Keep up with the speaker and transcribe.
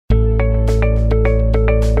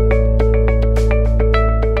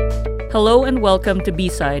Hello and welcome to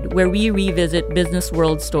B-Side, where we revisit business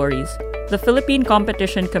world stories. The Philippine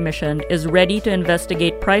Competition Commission is ready to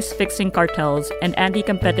investigate price-fixing cartels and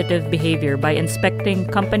anti-competitive behavior by inspecting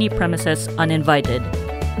company premises uninvited.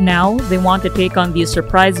 Now, they want to take on these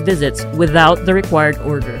surprise visits without the required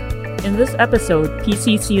order. In this episode,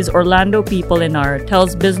 PCC's Orlando P. Polinar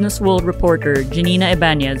tells Business World reporter Janina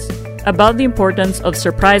Ibanez about the importance of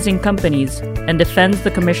surprising companies and defends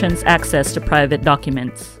the Commission's access to private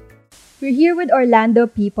documents. We're here with Orlando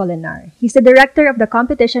P. Polinar. He's the director of the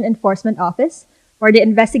Competition Enforcement Office, or the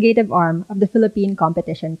investigative arm of the Philippine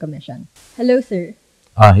Competition Commission. Hello, sir.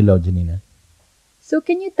 Hello, Janina. So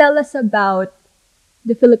can you tell us about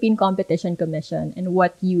the Philippine Competition Commission and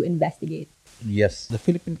what you investigate? Yes, the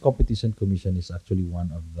Philippine Competition Commission is actually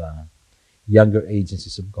one of the younger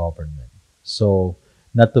agencies of government. So,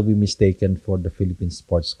 not to be mistaken for the Philippine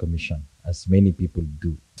Sports Commission, as many people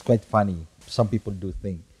do. It's quite funny. Some people do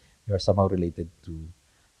think we are somehow related to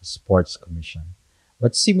a sports commission.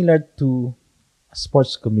 But similar to a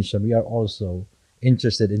sports commission, we are also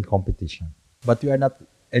interested in competition. But we are not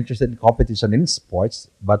interested in competition in sports,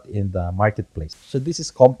 but in the marketplace. So this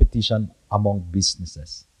is competition among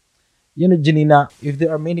businesses. You know, Janina, if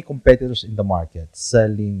there are many competitors in the market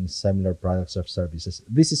selling similar products or services,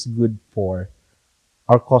 this is good for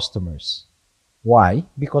our customers. Why?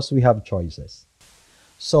 Because we have choices.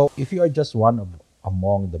 So if you are just one of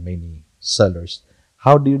among the many sellers,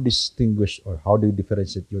 how do you distinguish or how do you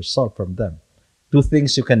differentiate yourself from them? Two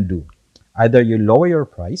things you can do. Either you lower your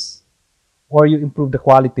price or you improve the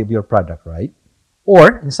quality of your product, right?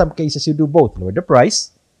 Or in some cases, you do both. Lower the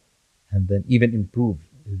price and then even improve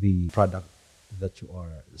the product that you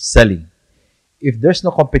are selling. If there's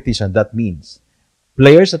no competition, that means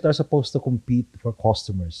players that are supposed to compete for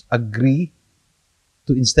customers agree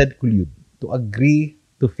to instead collude, to agree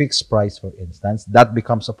to fix price, for instance. That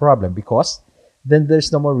becomes a problem because then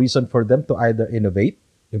there's no more reason for them to either innovate,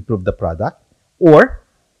 improve the product, or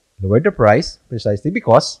lower the price precisely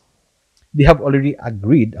because they have already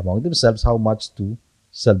agreed among themselves how much to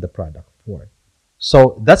sell the product for.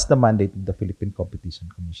 So that's the mandate of the Philippine Competition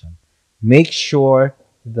Commission. Make sure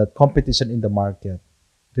that competition in the market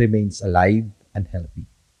remains alive and healthy.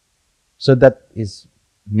 So that is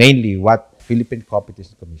mainly what Philippine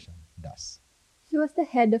Competition Commission does. So as the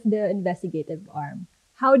head of the investigative arm,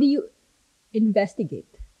 how do you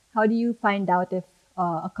investigate? How do you find out if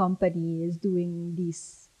a company is doing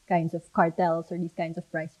these kinds of cartels or these kinds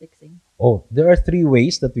of price fixing? Oh, there are three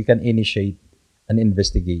ways that we can initiate an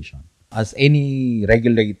investigation. As any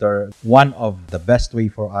regulator, one of the best way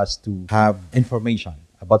for us to have information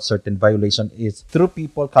about certain violation is through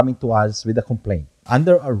people coming to us with a complaint.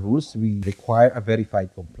 Under our rules, we require a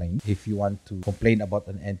verified complaint. If you want to complain about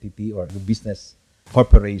an entity or a business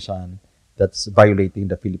corporation that's violating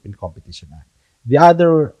the Philippine Competition Act. The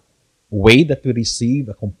other way that we receive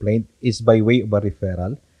a complaint is by way of a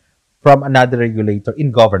referral from another regulator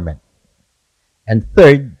in government. And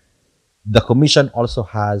third, the Commission also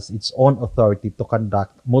has its own authority to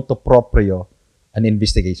conduct motu proprio an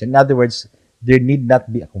investigation. In other words, there need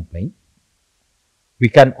not be a complaint. We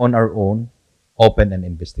can, on our own, open an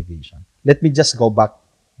investigation. Let me just go back,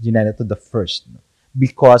 Janina, to the first.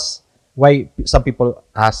 Because why some people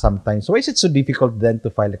ask sometimes, why is it so difficult then to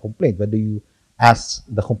file a complaint? Why do you ask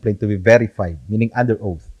the complaint to be verified, meaning under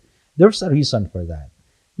oath? There's a reason for that.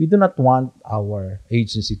 We do not want our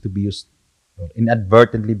agency to be used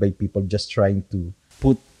inadvertently by people just trying to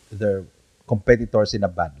put their competitors in a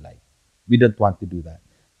bad light. We don't want to do that.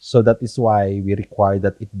 So that is why we require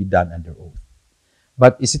that it be done under oath.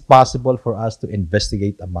 But is it possible for us to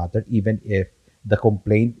investigate a matter even if the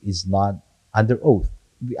complaint is not under oath?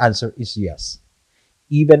 The answer is yes.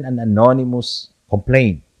 Even an anonymous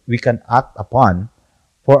complaint we can act upon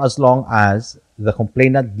for as long as the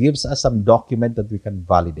complainant gives us some document that we can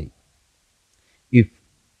validate. If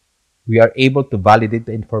we are able to validate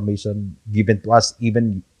the information given to us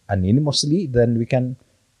even anonymously, then we can,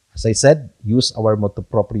 as I said, use our motu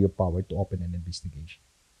proprio power to open an investigation.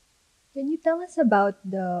 Can you tell us about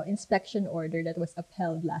the inspection order that was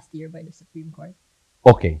upheld last year by the Supreme Court?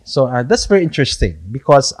 Okay, so that's very interesting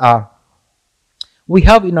because we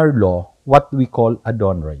have in our law what we call a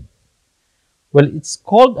dawn raid. Well, it's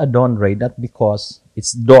called a dawn raid not because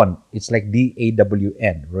it's dawn. It's like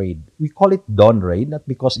D-A-W-N, raid. We call it dawn raid not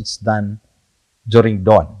because it's done during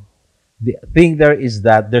dawn. The thing there is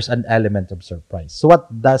that there's an element of surprise. So what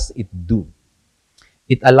does it do?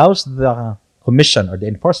 It allows the commission or the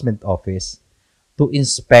enforcement office to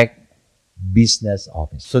inspect business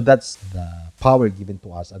office. So that's the power given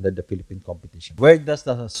to us under the Philippine Competition. Where does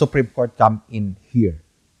the Supreme Court come in here?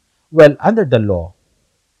 Well, under the law,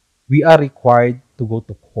 we are required to go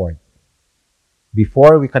to court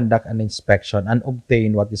before we conduct an inspection and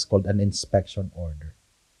obtain what is called an inspection order.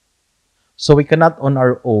 So we cannot on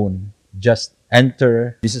our own just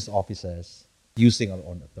enter business offices using our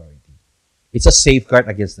own authority. It's a safeguard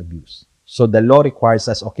against abuse. So the law requires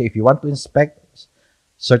us, okay, if you want to inspect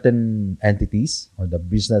certain entities or the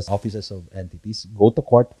business offices of entities, go to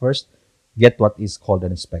court first, get what is called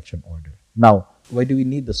an inspection order. Now, why do we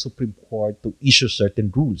need the Supreme Court to issue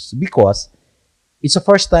certain rules? Because it's the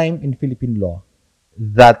first time in Philippine law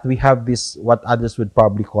that we have this, what others would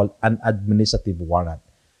probably call an administrative warrant.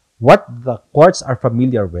 What the courts are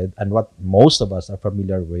familiar with and what most of us are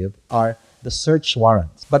familiar with are the search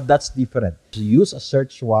warrants. But that's different. You use a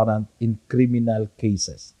search warrant in criminal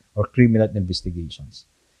cases or criminal investigations.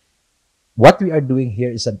 What we are doing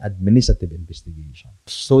here is an administrative investigation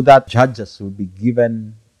so that judges will be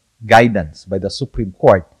given guidance by the Supreme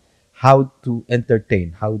Court how to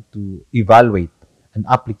entertain, how to evaluate an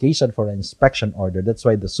application for an inspection order. That's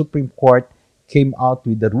why the Supreme Court came out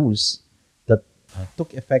with the rules that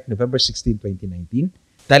took effect November 16, 2019,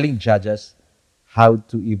 telling judges how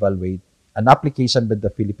to evaluate an application with the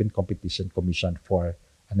Philippine Competition Commission for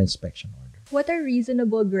an inspection order. What are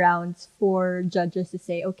reasonable grounds for judges to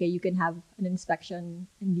say, okay, you can have an inspection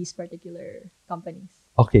in these particular companies?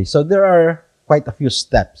 Okay, so there are quite a few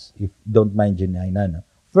steps, if you don't mind, Janina.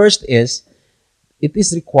 First is, it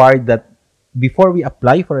is required that before we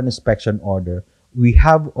apply for an inspection order, we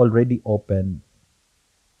have already opened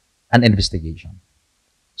an investigation.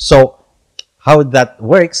 So, how that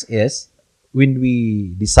works is, when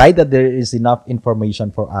we decide that there is enough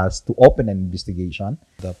information for us to open an investigation,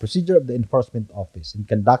 the procedure of the enforcement office in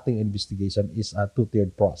conducting an investigation is a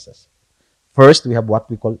two-tiered process. First, we have what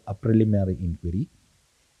we call a preliminary inquiry.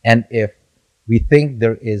 And if we think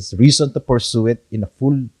there is reason to pursue it in a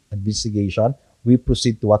full investigation, we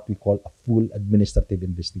proceed to what we call a full administrative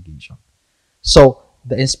investigation. So,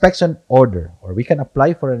 the inspection order, or we can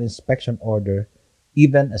apply for an inspection order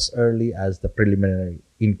even as early as the preliminary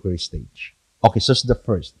inquiry stage. Okay, so it's the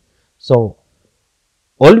first. So,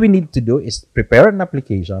 all we need to do is prepare an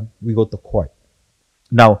application, we go to court.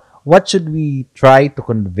 Now, what should we try to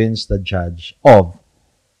convince the judge of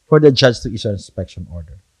for the judge to issue an inspection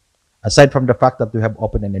order? Aside from the fact that we have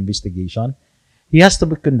opened an investigation, he has to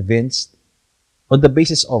be convinced on the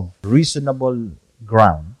basis of reasonable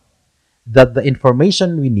ground that the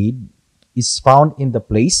information we need is found in the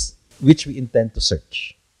place which we intend to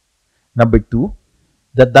search. Number two,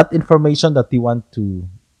 that information that we want to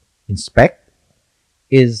inspect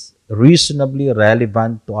is reasonably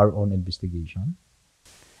relevant to our own investigation.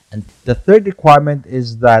 And the third requirement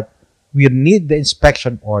is that we need the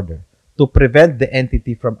inspection order to prevent the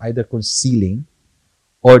entity from either concealing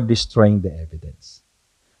or destroying the evidence.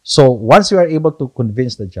 So once we are able to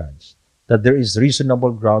convince the judge that there is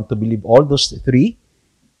reasonable ground to believe all those three,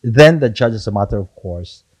 then the judge, as a matter of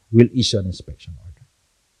course, will issue an inspection order.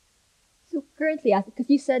 So currently, because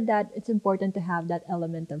you said that it's important to have that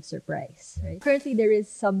element of surprise, right? Currently, there is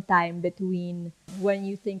some time between when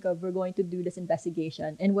you think of we're going to do this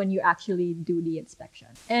investigation and when you actually do the inspection.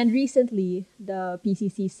 And recently, the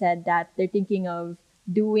PCC said that they're thinking of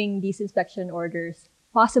doing these inspection orders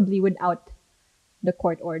possibly without the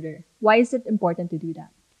court order. Why is it important to do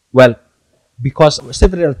that? Well, because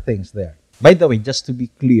several things there. By the way, just to be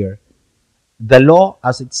clear, the law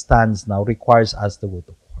as it stands now requires us to go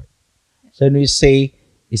to court. So when we say,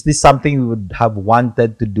 is this something we would have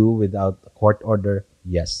wanted to do without a court order?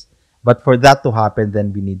 Yes. But for that to happen,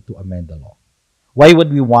 then we need to amend the law. Why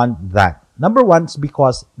would we want that? Number one is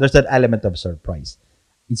because there's that element of surprise.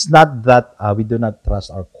 It's not that we do not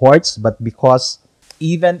trust our courts, but because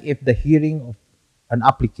even if the hearing of an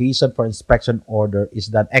application for inspection order is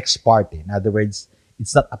done ex parte, in other words,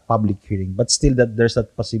 it's not a public hearing, but still that there's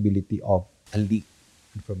that possibility of a leak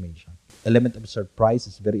information. Element of surprise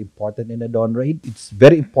is very important in a dawn raid. It's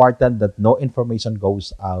very important that no information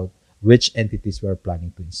goes out which entities we're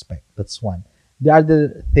planning to inspect. That's one. The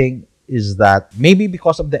other thing is that maybe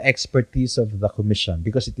because of the expertise of the commission,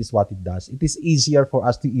 because it is what it does, it is easier for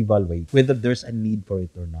us to evaluate whether there's a need for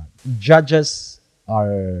it or not. Judges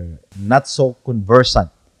are not so conversant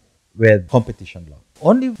with competition law,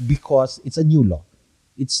 only because it's a new law.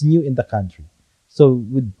 It's new in the country. So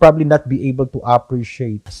we'd probably not be able to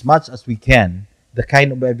appreciate as much as we can the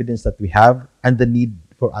kind of evidence that we have and the need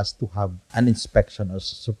for us to have an inspection or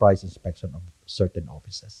surprise inspection of certain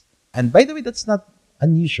offices. And by the way, that's not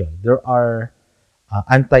unusual. There are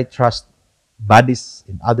antitrust bodies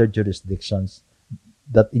in other jurisdictions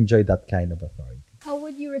that enjoy that kind of authority. How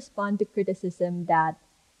would you respond to criticism that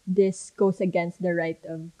this goes against the right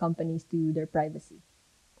of companies to their privacy?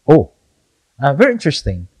 Oh, very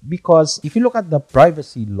interesting, because if you look at the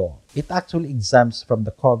privacy law, it actually exempts from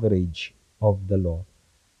the coverage of the law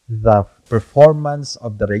the performance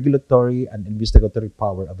of the regulatory and investigatory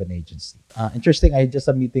power of an agency. Interesting, I had just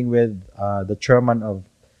a meeting with the chairman of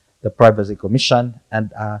the Privacy Commission,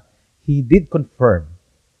 and he did confirm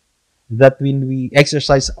that when we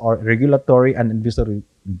exercise our regulatory and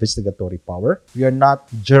investigatory power, we are not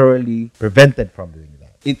generally prevented from doing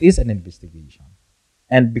that. It is an investigation.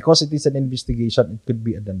 And because it is an investigation, it could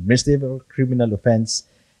be an administrative or criminal offense,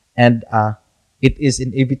 and it is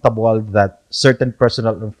inevitable that certain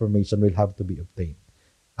personal information will have to be obtained.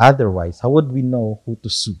 Otherwise, how would we know who to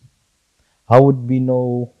sue? How would we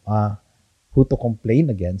know who to complain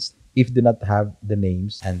against if we do not have the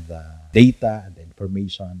names and the data and the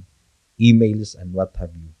information, emails and what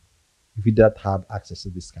have you, if we do not have access to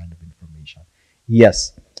this kind of information?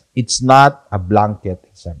 Yes, it's not a blanket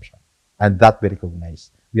exemption, and that we recognize.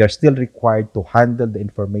 We are still required to handle the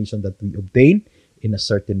information that we obtain in a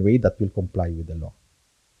certain way that will comply with the law.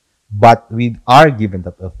 But we are given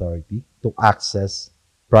that authority to access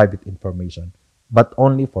private information, but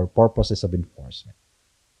only for purposes of enforcement.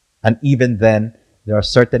 And even then, there are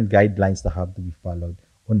certain guidelines that have to be followed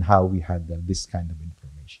on how we handle this kind of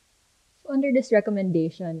information. So under this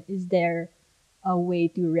recommendation, is there a way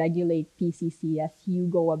to regulate PCC as you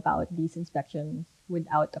go about these inspections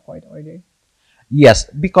without a court order? Yes,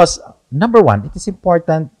 because number one, it is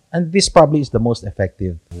important, and this probably is the most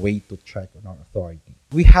effective way to check on our authority.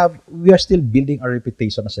 We are still building our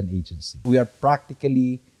reputation as an agency. We are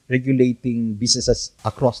practically regulating businesses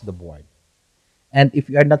across the board. And if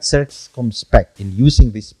we are not circumspect in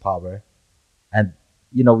using this power, and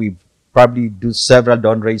we probably do several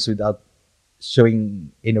dawn raids without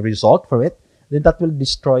showing any result for it, then that will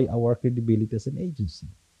destroy our credibility as an agency.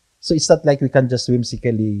 So it's not like we can just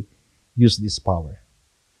whimsically use this power.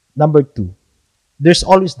 Number two, there's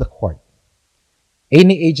always the court.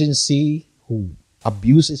 Any agency who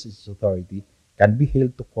abuses its authority can be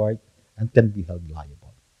held to court and can be held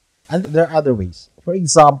liable. And there are other ways. For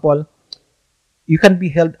example, you can be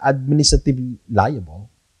held administratively liable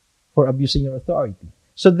for abusing your authority.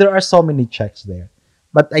 So there are so many checks there.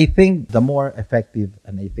 But I think the more effective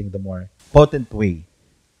and I think the more potent way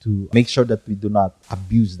to make sure that we do not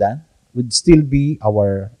abuse that would still be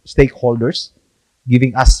our stakeholders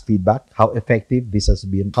giving us feedback, how effective this has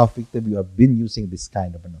been, how effective you have been using this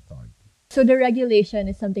kind of an authority. So the regulation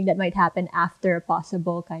is something that might happen after a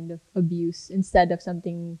possible kind of abuse instead of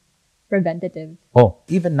something preventative. Oh,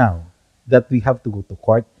 even now that we have to go to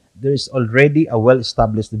court, there is already a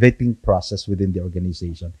well-established vetting process within the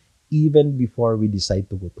organization, even before we decide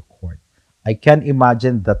to go to court. I can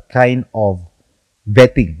imagine that kind of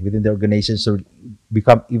vetting within the organization should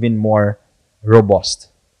become even more robust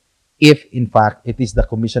if, in fact, it is the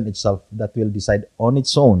commission itself that will decide on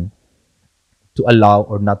its own to allow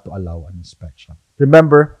or not to allow an inspection.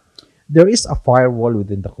 Remember, there is a firewall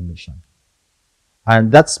within the commission.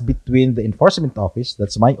 And that's between the enforcement office,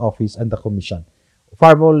 that's my office, and the commission.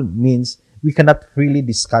 Firewall means we cannot freely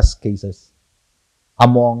discuss cases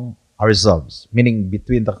among ourselves, meaning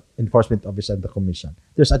between the enforcement office and the commission.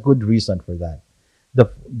 There's a good reason for that.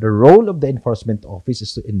 The role of the enforcement office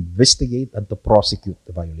is to investigate and to prosecute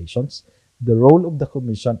the violations. The role of the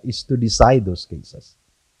commission is to decide those cases.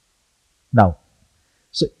 Now,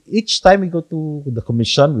 so each time we go to the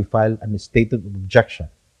commission, we file a statement of objection.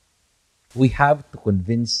 We have to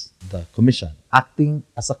convince the commission, acting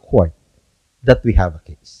as a court, that we have a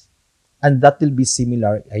case. And that will be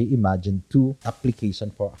similar, I imagine, to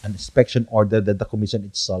application for an inspection order that the commission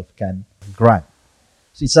itself can grant.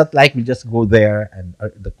 So it's not like we just go there and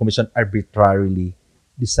the commission arbitrarily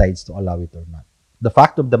decides to allow it or not. The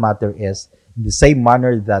fact of the matter is, in the same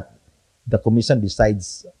manner that the commission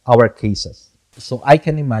decides our cases. So I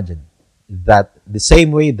can imagine that the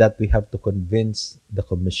same way that we have to convince the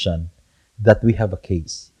commission that we have a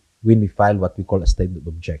case when we file what we call a statement of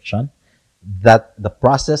objection, that the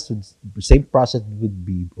same process would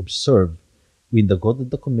be observed when they go to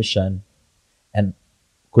the commission and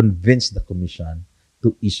convince the commission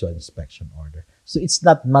to issue an inspection order. So it's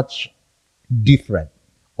not much different.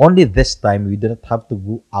 Only this time, we do not have to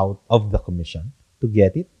go out of the commission to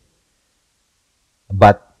get it.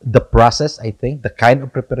 But the process, I think, the kind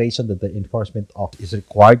of preparation that the enforcement office is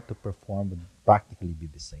required to perform would practically be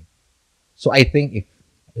the same. So I think if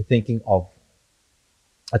you're thinking of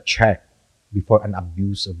a check before an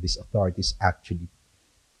abuse of this authority is actually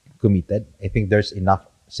committed, I think there's enough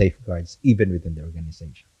safeguards even within the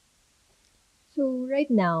organization. So right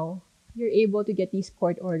now, you're able to get these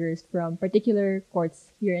court orders from particular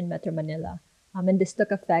courts here in Metro Manila. And this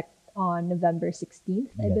took effect on November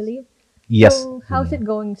 16th, I Yes. believe. Yes. So how's it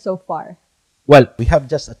going so far? Well, we have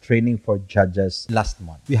just a training for judges last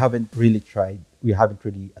month. We haven't really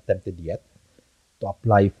attempted yet to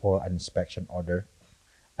apply for an inspection order.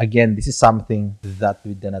 Again, this is something that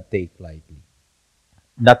we do not take lightly.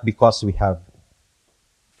 Not because we have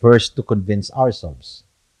first to convince ourselves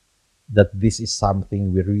that this is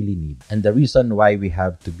something we really need. And the reason why we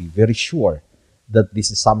have to be very sure that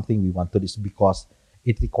this is something we want to do is because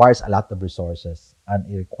it requires a lot of resources and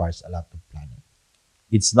it requires a lot of planning.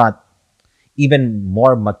 It's not even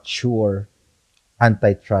more mature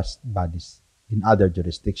antitrust bodies in other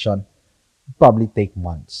jurisdictions probably take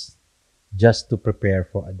months just to prepare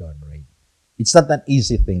for a dawn raid. It's not an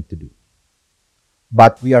easy thing to do.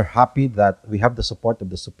 But we are happy that we have the support of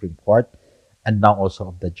the Supreme Court and now also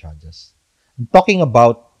of the judges. I'm talking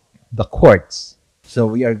about the courts. So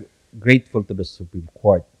we are grateful to the Supreme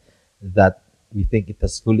Court that we think it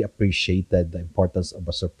has fully appreciated the importance of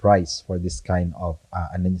a surprise for this kind of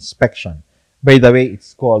an inspection. By the way,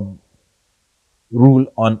 it's called Rule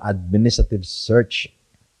on Administrative Search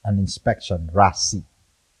and Inspection, RASI.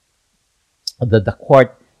 The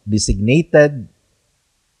court designated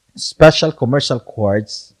special commercial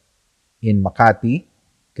courts in Makati,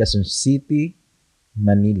 Quezon City,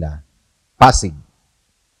 Manila, Pasig,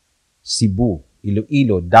 Cebu,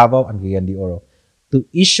 Iloilo, Davao, and Cagayan de Oro to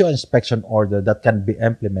issue an inspection order that can be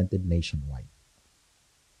implemented nationwide.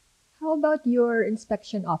 How about your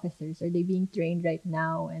inspection officers? Are they being trained right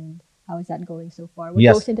now? And how is that going so far? What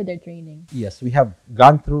Yes. goes into their training? Yes, we have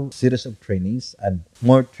gone through a series of trainings and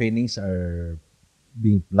more trainings are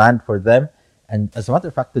being planned for them. And as a matter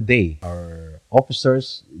of fact, today, our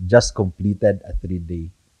officers just completed a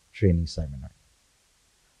 3-day training seminar.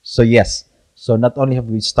 So yes, so not only have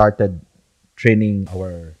we started training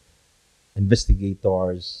our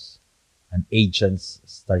investigators and agents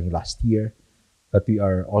starting last year, but we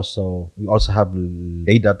also have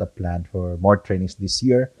laid out a plan for more trainings this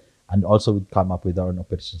year, and also we'd come up with our own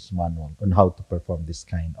operations manual on how to perform this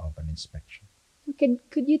kind of an inspection. So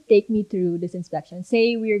could you take me through this inspection?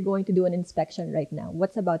 Say we are going to do an inspection right now.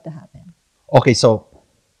 What's about to happen? Okay, so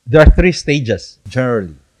there are 3 stages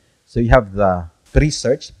generally. So you have the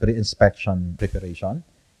pre-search, pre-inspection preparation.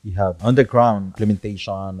 You have underground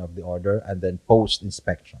implementation of the order, and then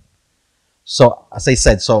post-inspection. So as I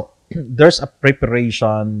said, so there's a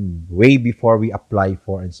preparation way before we apply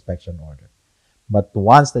for inspection order. But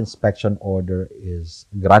once the inspection order is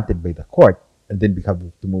granted by the court, and then we have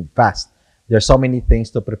to move fast, there are so many things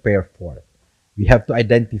to prepare for. We have to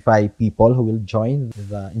identify people who will join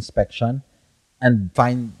the inspection and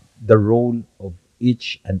find the role of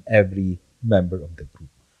each and every member of the group.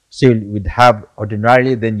 So you would have,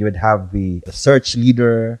 ordinarily, then you would have the search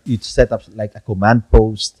leader. You'd set up like a command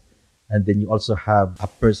post. And then you also have a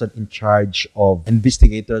person in charge of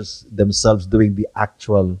investigators themselves doing the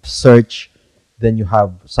actual search. Then you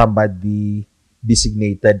have somebody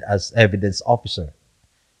designated as evidence officer.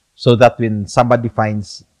 So that when somebody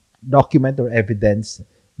finds document or evidence,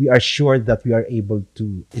 we are sure that we are able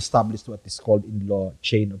to establish what is called in law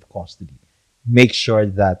chain of custody. Make sure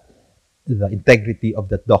that the integrity of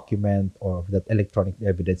that document or of that electronic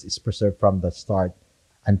evidence is preserved from the start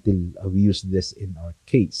until we use this in our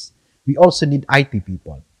case. We also need IT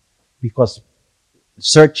people because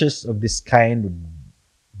searches of this kind would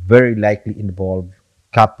very likely involve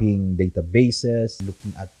copying databases,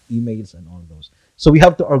 looking at emails, and all those. So we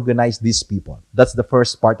have to organize these people. That's the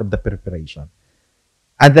first part of the preparation.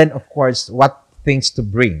 And then, of course, what things to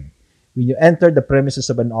bring. When you enter the premises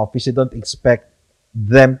of an office, you don't expect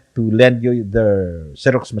them to lend you their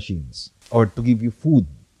Xerox machines or to give you food.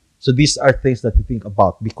 So these are things that you think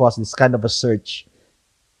about because this kind of a search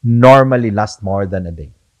normally lasts more than a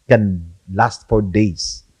day. Can last for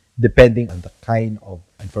days, depending on the kind of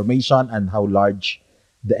information and how large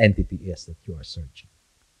the entity is that you are searching.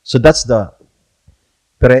 So that's the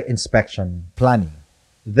pre-inspection planning.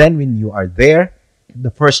 Then when you are there,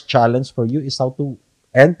 the first challenge for you is how to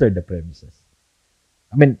enter the premises.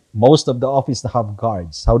 I mean, most of the office have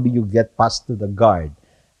guards. How do you get past to the guard?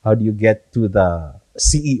 How do you get to the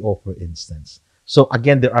CEO, for instance? So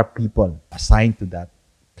again, there are people assigned to that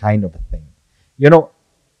kind of a thing. You know,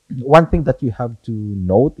 one thing that you have to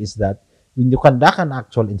note is that when you conduct an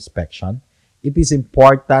actual inspection, it is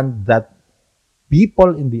important that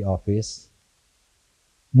people in the office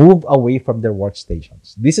move away from their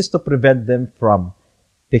workstations. This is to prevent them from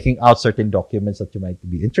taking out certain documents that you might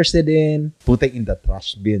be interested in, putting in the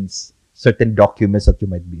trash bins certain documents that you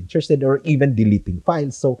might be interested in, or even deleting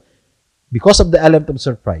files. So because of the element of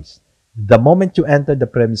surprise, the moment you enter the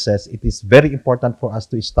premises, it is very important for us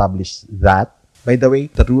to establish that By the way,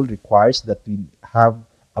 the rule requires that we have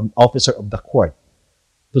an officer of the court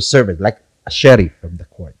to serve it, like a sheriff from the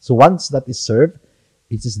court. So once that is served,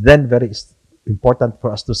 it is then very important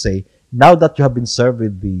for us to say, now that you have been served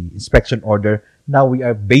with the inspection order, now we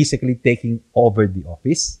are basically taking over the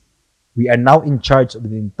office. We are now in charge of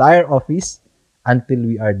the entire office until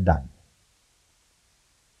we are done.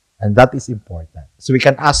 And that is important. So we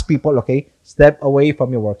can ask people, okay, step away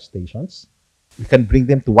from your workstations. We can bring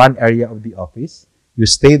them to one area of the office. You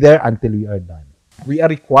stay there until we are done. We are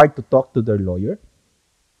required to talk to their lawyer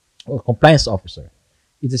or compliance officer.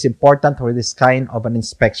 It is important for this kind of an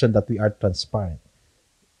inspection that we are transparent.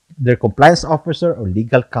 Their compliance officer or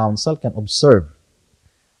legal counsel can observe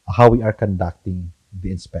how we are conducting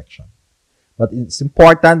the inspection. But it's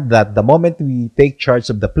important that the moment we take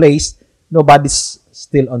charge of the place, nobody's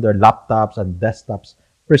still on their laptops and desktops,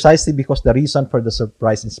 precisely because the reason for the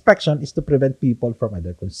surprise inspection is to prevent people from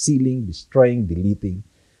either concealing, destroying, deleting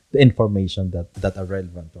the information that are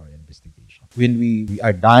relevant to our investigation. When we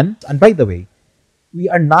are done, and by the way, we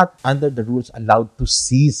are not under the rules allowed to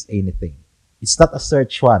seize anything. It's not a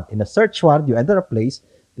search warrant. In a search warrant, you enter a place,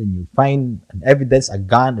 then you find an evidence, a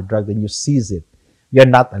gun, a drug, then you seize it. We are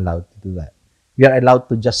not allowed to do that. We are allowed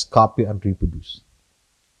to just copy and reproduce.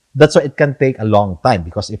 That's why it can take a long time,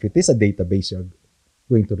 because if it is a database you're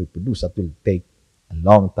going to reproduce, that will take a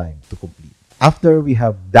long time to complete. After we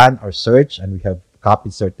have done our search and we have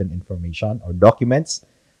copied certain information or documents,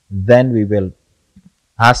 then we will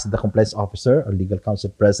ask the compliance officer or legal counsel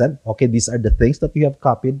present, okay, these are the things that we have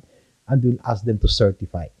copied, and we'll ask them to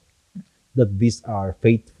certify that these are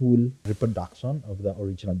faithful reproduction of the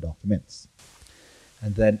original documents.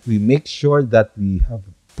 And then we make sure that we have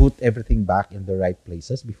put everything back in the right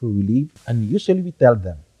places before we leave. And usually we tell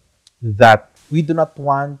them that we do not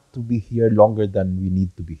want to be here longer than we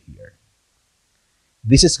need to be here.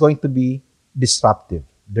 This is going to be disruptive.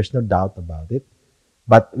 There's no doubt about it.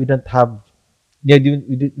 But we don't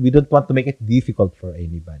want to make it difficult for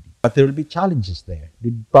anybody. But there will be challenges there.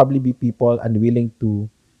 There will probably be people unwilling to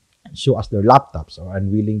show us their laptops or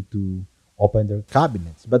unwilling to open their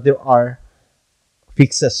cabinets. But there are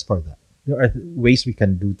fixes for that. There are ways we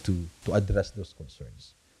can do to address those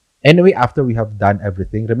concerns. Anyway, after we have done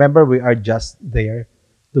everything, remember, we are just there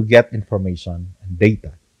to get information and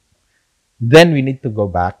data. Then we need to go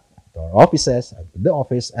back to our offices and to the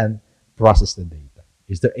office and process the data.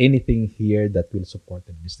 Is there anything here that will support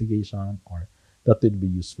the investigation or that will be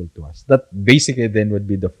useful to us? That basically then would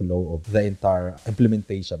be the flow of the entire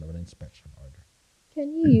implementation of an inspection order.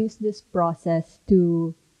 Can you use this process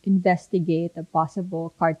to investigate a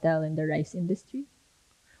possible cartel in the rice industry?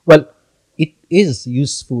 Well, it is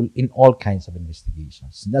useful in all kinds of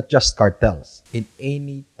investigations, not just cartels. In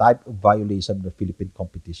any type of violation of the Philippine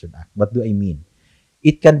Competition Act. What do I mean?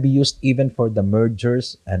 It can be used even for the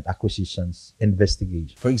mergers and acquisitions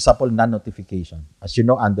investigation. For example, non-notification. As you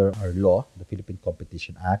know, under our law, the Philippine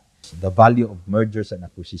Competition Act, the value of mergers and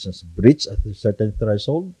acquisitions breached at a certain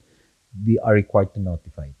threshold, they are required to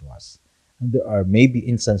notify to us. And there are maybe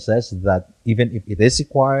instances that even if it is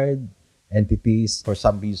required, entities for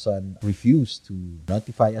some reason refuse to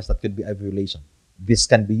notify us. That could be a violation. This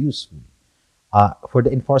can be useful. For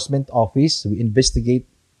the enforcement office, we investigate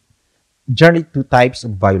generally two types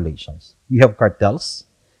of violations. We have cartels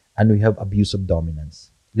and we have abuse of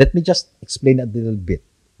dominance. Let me just explain a little bit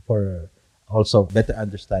for also better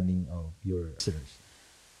understanding of your listeners.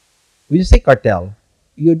 When you say cartel,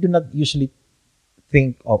 you do not usually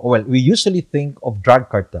think of, well, we usually think of drug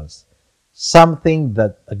cartels. Something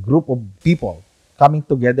that a group of people coming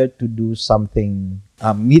together to do something,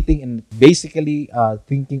 meeting and basically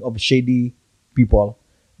thinking of shady people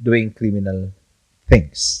doing criminal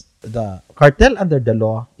things. The cartel under the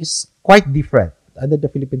law is quite different under the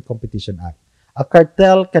Philippine Competition Act. A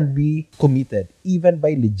cartel can be committed even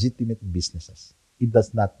by legitimate businesses. It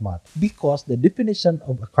does not matter. Because the definition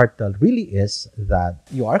of a cartel really is that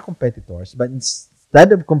you are competitors, but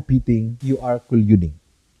instead of competing, you are colluding.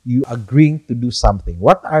 You agreeing to do something.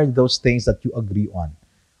 What are those things that you agree on?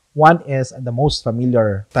 One is, and the most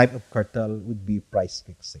familiar type of cartel would be price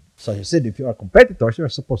fixing. So you said if you are competitors, you are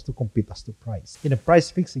supposed to compete as to price. In a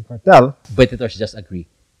price fixing cartel, competitors just agree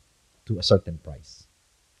to a certain price.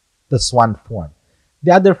 That's one form.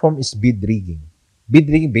 The other form is bid rigging. Bid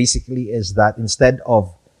rigging basically is that instead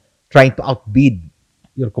of trying to outbid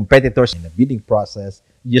your competitors in a bidding process,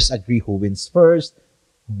 you just agree who wins first,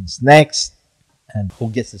 who wins next, and who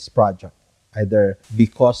gets this project. Either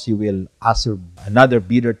because you will ask another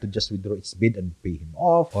bidder to just withdraw its bid and pay him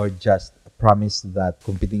off, or just promise that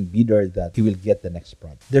competing bidder that he will get the next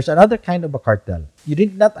project. There's another kind of a cartel. You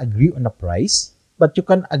did not agree on a price, but you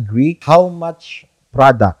can agree how much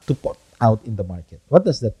product to put out in the market. What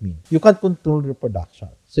does that mean? You can control your production.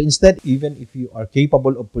 So instead, even if you are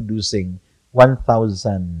capable of producing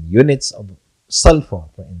 1,000 units of cell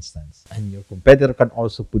phone, for instance, and your competitor can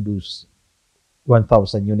also produce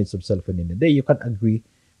 1,000 units of cell phone in a day, you can agree,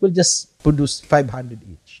 we'll just produce 500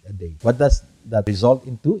 each a day. What does that result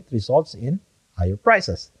into? It results in higher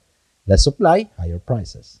prices. Less supply, higher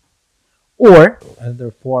prices. Or another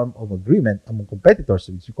form of agreement among competitors,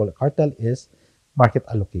 which we call a cartel, is market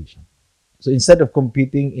allocation. So instead of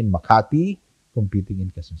competing in Makati, competing in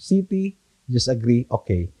Quezon City, just agree,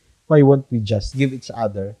 okay, why won't we just give each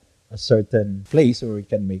other a certain place where we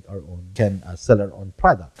can make our own, can sell our own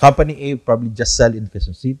product. Company A probably just sell in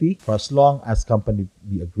Quezon City for as long as company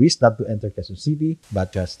B agrees not to enter Quezon City,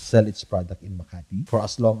 but just sell its product in Makati for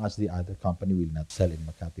as long as the other company will not sell in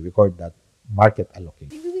Makati. We call that market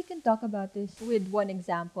allocation. Maybe we can talk about this with one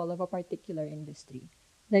example of a particular industry.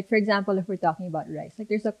 Like, for example, if we're talking about rice, like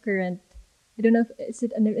there's a current, I don't know if it's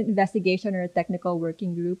an investigation or a technical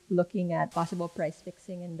working group looking at possible price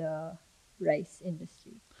fixing in the rice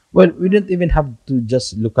industry. Well, we don't even have to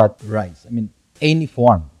just look at rice. I mean, any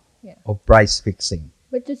form of price fixing.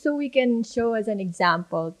 But just so we can show as an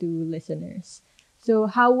example to listeners. So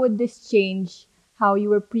how would this change how you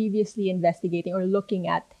were previously investigating or looking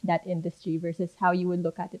at that industry versus how you would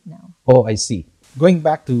look at it now? Oh, I see. Going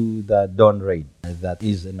back to the Dawn raid that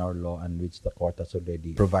is in our law and which the court has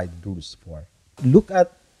already provided rules for. Look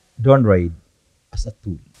at Dawn raid as a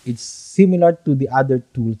tool. It's similar to the other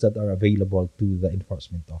tools that are available to the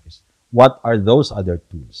enforcement office. What are those other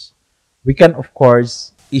tools? We can, of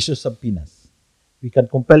course, issue subpoenas. We can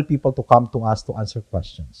compel people to come to us to answer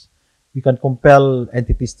questions. We can compel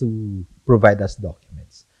entities to provide us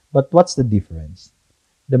documents. But what's the difference?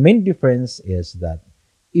 The main difference is that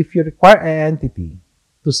if you require an entity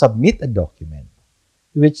to submit a document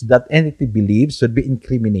which that entity believes would be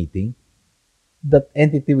incriminating, that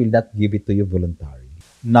entity will not give it to you voluntarily.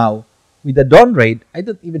 Now, with the Dawn raid, I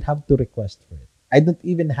don't even have to request for it. I don't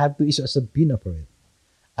even have to issue a subpoena for it.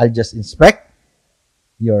 I'll just inspect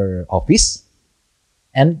your office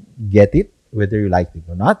and get it, whether you like it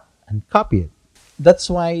or not, and copy it. That's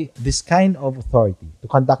why this kind of authority to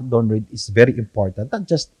conduct Dawn raid is very important, not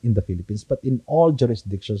just in the Philippines, but in all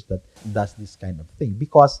jurisdictions that does this kind of thing.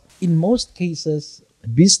 Because in most cases,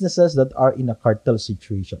 businesses that are in a cartel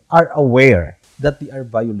situation are aware that they are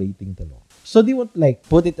violating the law. So they won't like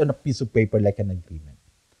put it on a piece of paper like an agreement.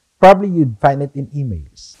 Probably you'd find it in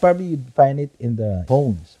emails. Probably you'd find it in the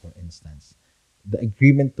phones, for instance. The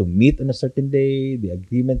agreement to meet on a certain day, the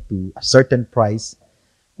agreement to a certain price.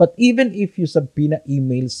 But even if you subpoena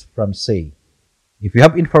emails from, say, if you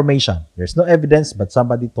have information, there's no evidence, but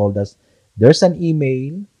somebody told us there's an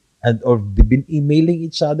email, or they've been emailing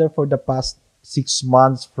each other for the past 6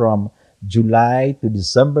 months from July to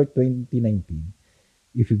December 2019.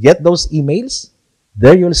 If you get those emails,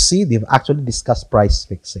 there you'll see they've actually discussed price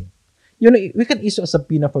fixing. You know, we can issue a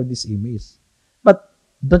subpoena for these emails. But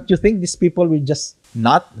don't you think these people will just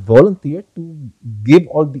not volunteer to give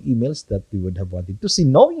all the emails that they would have wanted to see,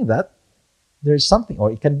 knowing that there's something,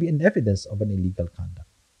 or it can be an evidence of an illegal conduct?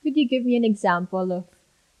 Could you give me an example of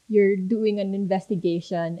you're doing an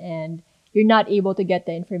investigation and you're not able to get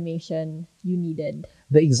the information you needed?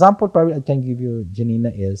 The example probably I can give you,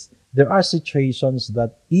 Janina, is there are situations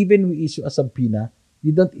that even we issue a subpoena,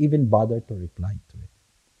 we don't even bother to reply to it.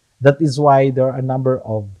 That is why there are a number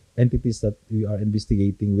of entities that we are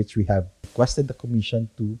investigating which we have requested the commission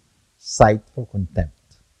to cite for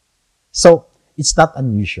contempt. So it's not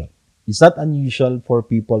unusual. It's not unusual for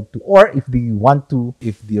people to, or if they want to,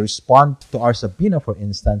 if they respond to our subpoena, for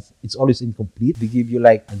instance, it's always incomplete. They give you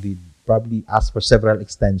they probably ask for several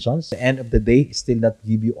extensions. At the end of the day, still not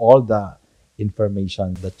give you all the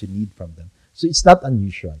information that you need from them. So it's not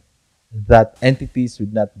unusual that entities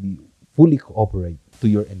would not be fully cooperate to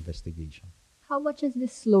your investigation. How much has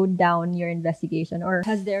this slowed down your investigation, or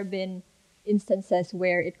has there been instances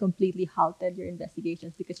where it completely halted your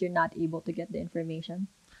investigations because you're not able to get the information?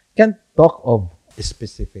 Can't talk of a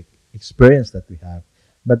specific experience that we have,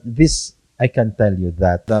 but this I can tell you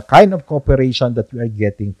that the kind of cooperation that we are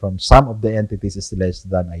getting from some of the entities is less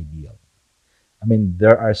than ideal. I mean,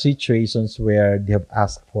 there are situations where they have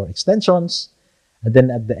asked for extensions, and then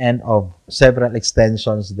at the end of several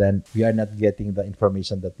extensions, then we are not getting the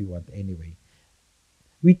information that we want anyway.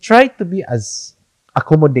 We try to be as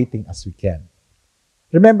accommodating as we can.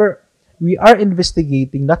 Remember, we are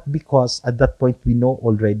investigating not because at that point we know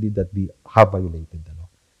already that we have violated the law.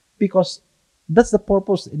 Because that's the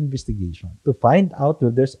purpose of investigation, to find out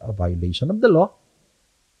whether there's a violation of the law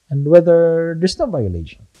and whether there's no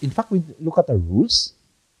violation. In fact, we look at our rules.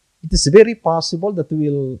 It is very possible that we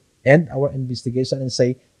will end our investigation and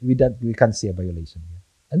say we can't see a violation here,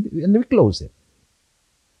 and we close it.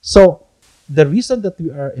 So the reason that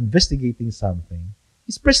we are investigating something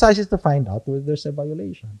is precisely to find out whether there's a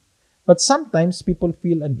violation. But sometimes people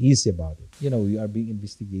feel uneasy about it. We are being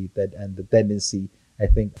investigated, and the tendency, I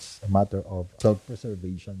think, it's a matter of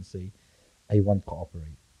self-preservation, say, I won't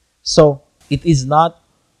cooperate. So it is not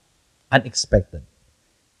unexpected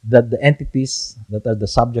that the entities that are the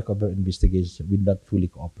subject of your investigation will not fully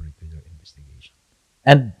cooperate with your investigation.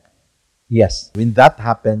 And yes, when that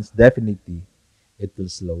happens, definitely it will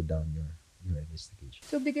slow down your investigation.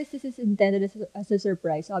 So because this is intended as a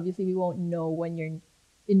surprise, obviously we won't know when your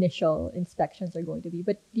initial inspections are going to be.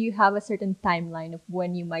 But do you have a certain timeline of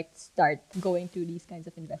when you might start going through these kinds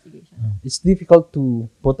of investigations? It's difficult to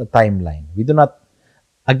put a timeline. We do not,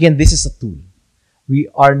 again, this is a tool.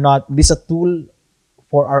 This is a tool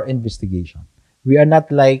for our investigation. We are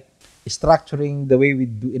not like structuring the way we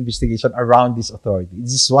do investigation around this authority.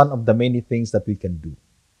 It's just one of the many things that we can do.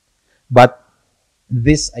 But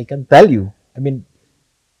this, I can tell you,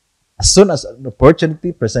 as soon as an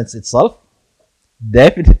opportunity presents itself,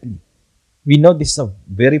 definitely, we know this is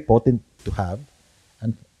very potent to have.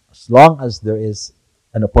 And as long as there is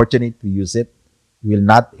an opportunity to use it, we will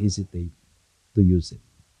not hesitate to use it.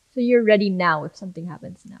 So you're ready now if something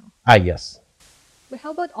happens now? Yes. But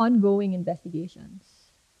how about ongoing investigations?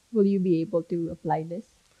 Will you be able to apply this?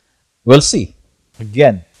 We'll see.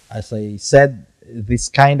 Again, as I said, this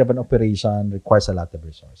kind of an operation requires a lot of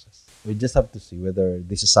resources. We just have to see whether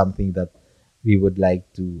this is something that we would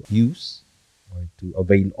like to use or to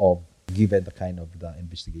avail of, given the kind of the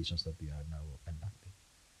investigations that we are now conducting.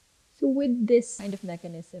 So with this kind of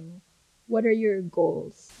mechanism, what are your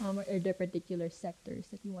goals? Are there particular sectors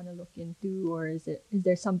that you want to look into, or is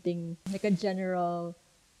there something like a general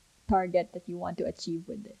target that you want to achieve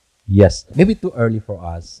with this? Yes, maybe too early for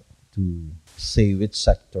us to say which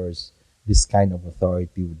sectors this kind of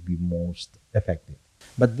authority would be most effective.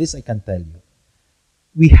 But this I can tell you.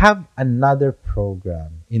 We have another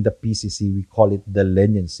program in the PCC. We call it the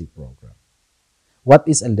leniency program. What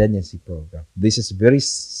is a leniency program? This is very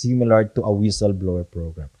similar to a whistleblower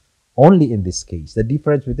program. Only in this case, the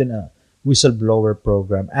difference between a whistleblower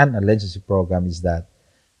program and a leniency program is that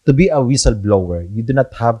to be a whistleblower, you do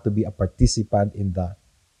not have to be a participant in the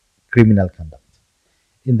criminal conduct.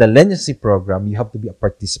 In the leniency program, you have to be a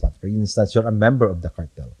participant. For instance, you're a member of the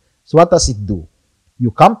cartel. So what does it do?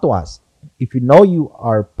 You come to us. If you know you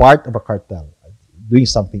are part of a cartel, doing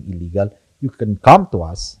something illegal, you can come to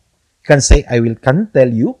us. You can say, can tell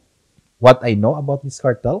you what I know about this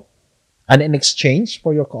cartel. And in exchange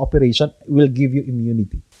for your cooperation, we'll give you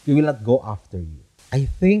immunity. We will not go after you. I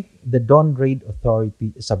think the Dawn Raid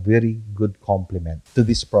Authority is a very good complement to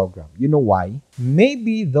this program. You know why?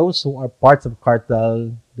 Maybe those who are parts of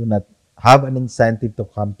cartel do not have an incentive to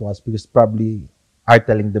come to us because probably are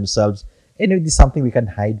telling themselves, anyway, this is something we can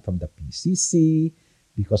hide from the PCC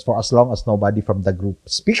because for as long as nobody from the group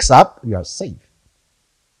speaks up, we are safe.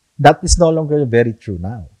 That is no longer very true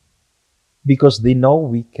now because they know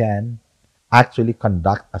we can actually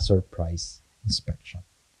conduct a surprise inspection.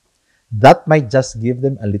 That might just give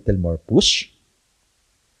them a little more push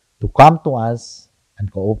to come to us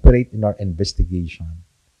and cooperate in our investigation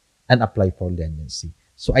and apply for leniency.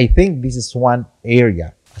 So I think this is one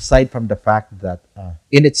area, aside from the fact that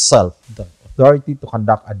in itself, the authority to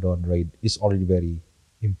conduct a dawn raid is already very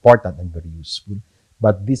important and very useful.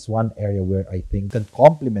 But this one area where I think can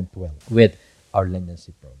complement well with our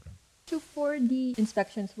leniency program. So for the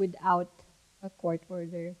inspections without a court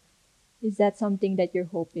order, is that something that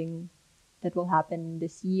you're hoping that will happen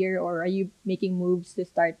this year, or are you making moves to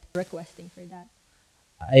start requesting for that?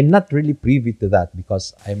 I'm not really privy to that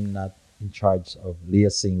because I'm not in charge of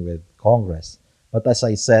liaising with Congress. But as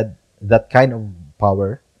I said, that kind of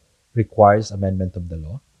power requires amendment of the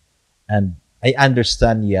law. And I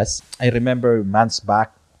understand, yes. I remember months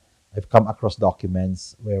back, I've come across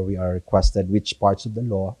documents where we are requested which parts of the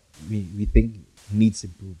law we think needs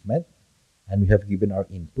improvement. And we have given our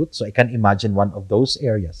input. So I can imagine one of those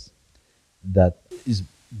areas that is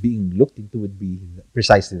being looked into would be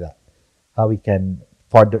precisely that. How we can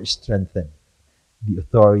further strengthen the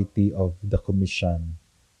authority of the commission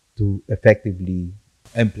to effectively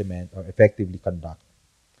implement or effectively conduct,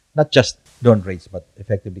 not just dawn raids, but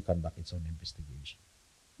effectively conduct its own investigation.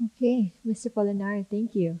 Okay, Mr. Polinar,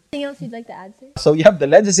 thank you. Anything else you'd like to add, sir? So you have the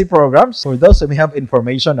leniency programs. For those who may have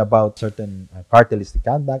information about certain cartelistic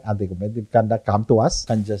conduct, anti-competitive conduct, come to us.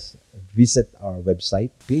 You can just visit our website,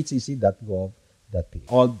 phcc.gov.ph.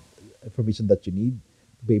 All information that you need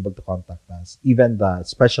to be able to contact us. Even the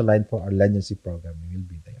special line for our leniency program will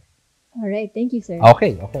be there. All right. Thank you, sir.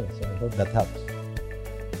 Okay. So I hope that helps.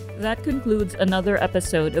 That concludes another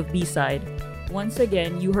episode of B-Side. Once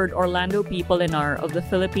again, you heard Orlando P. Polinar of the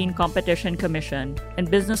Philippine Competition Commission and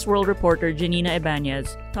Business World reporter Janina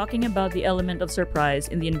Ibanez talking about the element of surprise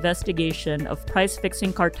in the investigation of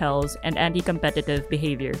price-fixing cartels and anti-competitive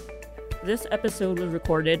behavior. This episode was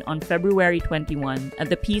recorded on February 21 at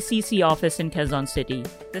the PCC office in Quezon City.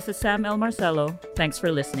 This is Sam El Marcelo. Thanks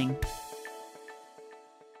for listening.